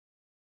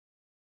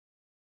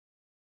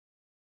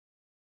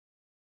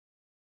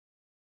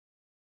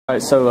All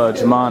right, so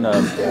Jamon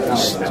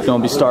is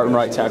going to be starting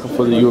right tackle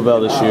for the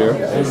UofL this year.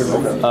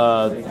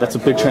 That's a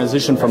big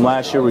transition from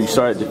last year where you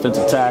started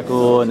defensive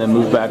tackle and then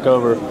moved back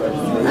over.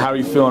 How are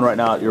you feeling right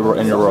now in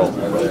your role?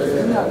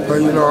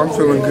 Well, I'm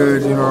feeling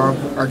good.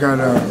 I got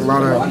a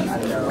lot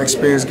of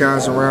experienced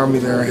guys around me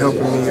that are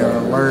helping me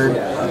learn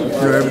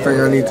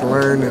everything I need to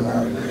learn, and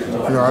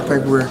I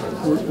think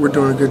we're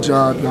doing a good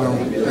job.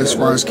 As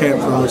far as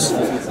camp goes.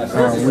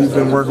 We've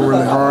been working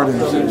really hard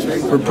and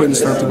we're putting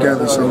stuff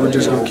together, so we're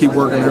just going to keep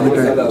working every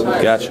day.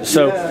 Gotcha.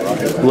 So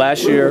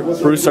last year,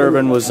 Bruce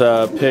Irvin was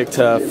picked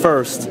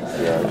first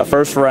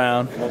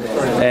round,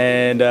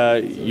 and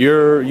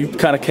you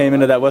kind of came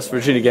into that West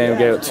Virginia game and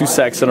gave up 2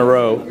 sacks in a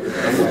row.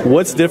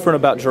 What's different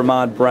about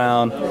Jamon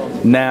Brown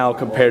now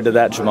compared to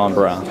that Jamon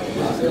Brown?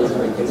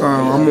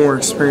 I'm more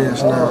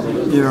experienced now.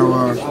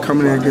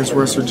 Coming in against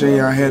West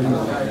Virginia, I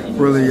hadn't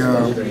really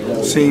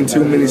seen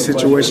too many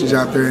situations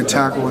out there at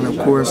tackle, and of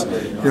course,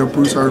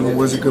 Bruce Irvin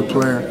was a good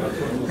player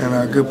and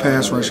a good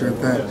pass rusher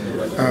at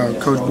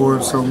that. Coach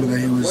Borbs told me that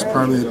he was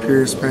probably the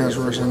purest pass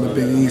rusher in the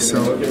Big East.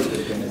 So,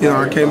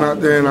 I came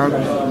out there and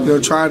I,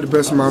 tried the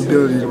best of my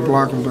ability to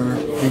block him, but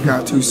he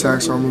got 2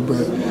 sacks on me.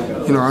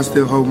 But, I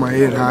still hold my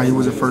head high. He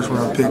was a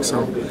first-round pick,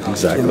 so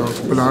exactly.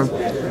 But I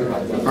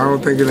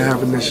don't think it'll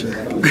happen this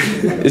year.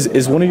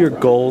 Is one of your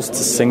goals to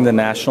sing the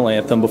National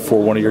Anthem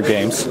before one of your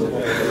games?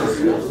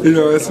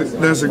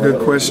 That's a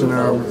good question.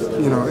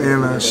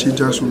 Anna, she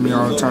jokes with me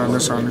all the time.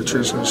 That's our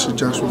nutritionist. She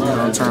jokes with me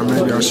all the time.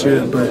 Maybe I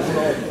should, but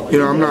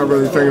I'm not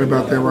really thinking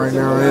about that right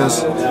now.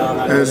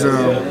 As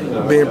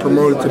being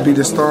promoted to be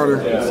the starter,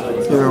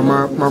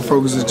 my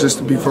focus is just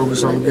to be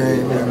focused on the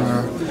game.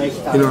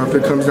 And if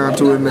it comes down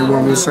to it and they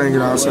want me to sing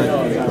it, I'll sing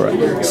it.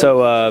 Right.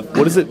 So,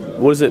 what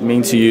does it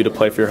mean to you to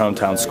play for your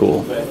hometown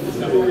school?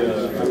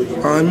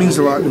 It means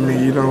a lot to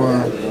me. A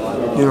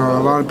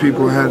lot of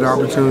people had the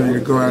opportunity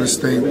to go out of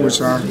state, which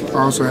I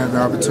also had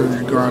the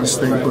opportunity to go out of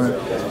state. But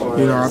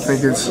I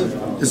think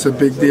it's a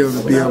big deal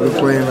to be able to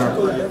play in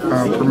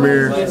a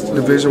premier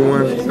Division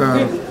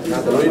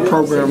I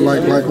program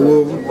like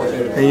Louisville.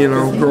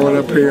 And growing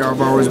up here,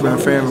 I've always been a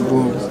fan of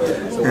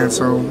Louisville. And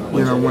so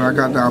when I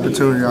got the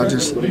opportunity, I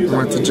just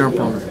wanted to jump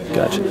on it.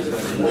 Gotcha.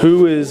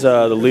 Who is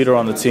the leader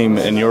on the team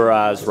in your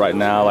eyes right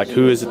now? Like,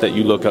 who is it that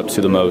you look up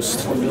to the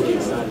most?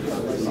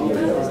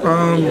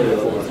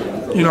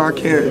 I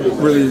can't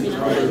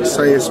really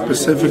say a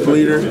specific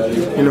leader,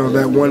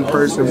 that one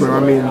person, but I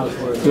mean,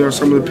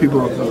 some of the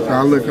people that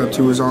I look up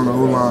to is on the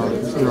O-line.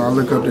 I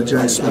look up to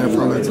Jay Smith,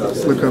 I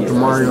look up to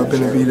Mario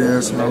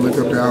Benavidez, and I look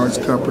up to Alex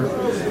Cupper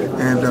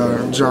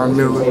and John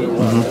Miller.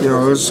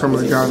 Those are some of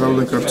the guys I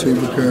look up to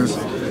because,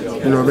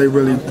 they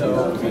really,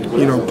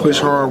 push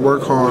hard,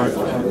 work hard,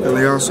 and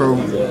they also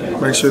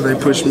make sure they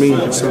push me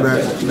so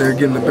that they're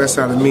getting the best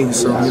out of me.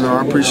 So,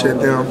 I appreciate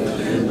them.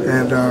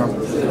 And,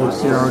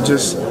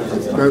 just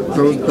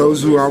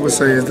those who I would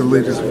say is the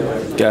leaders.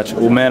 Gotcha.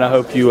 Well, man, I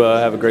hope you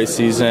have a great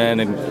season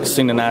and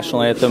sing the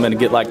National Anthem and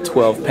get like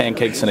 12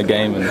 pancakes in a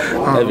game, and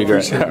that'd be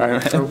great. All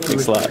right, man.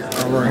 Thanks a lot.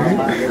 All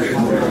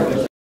right.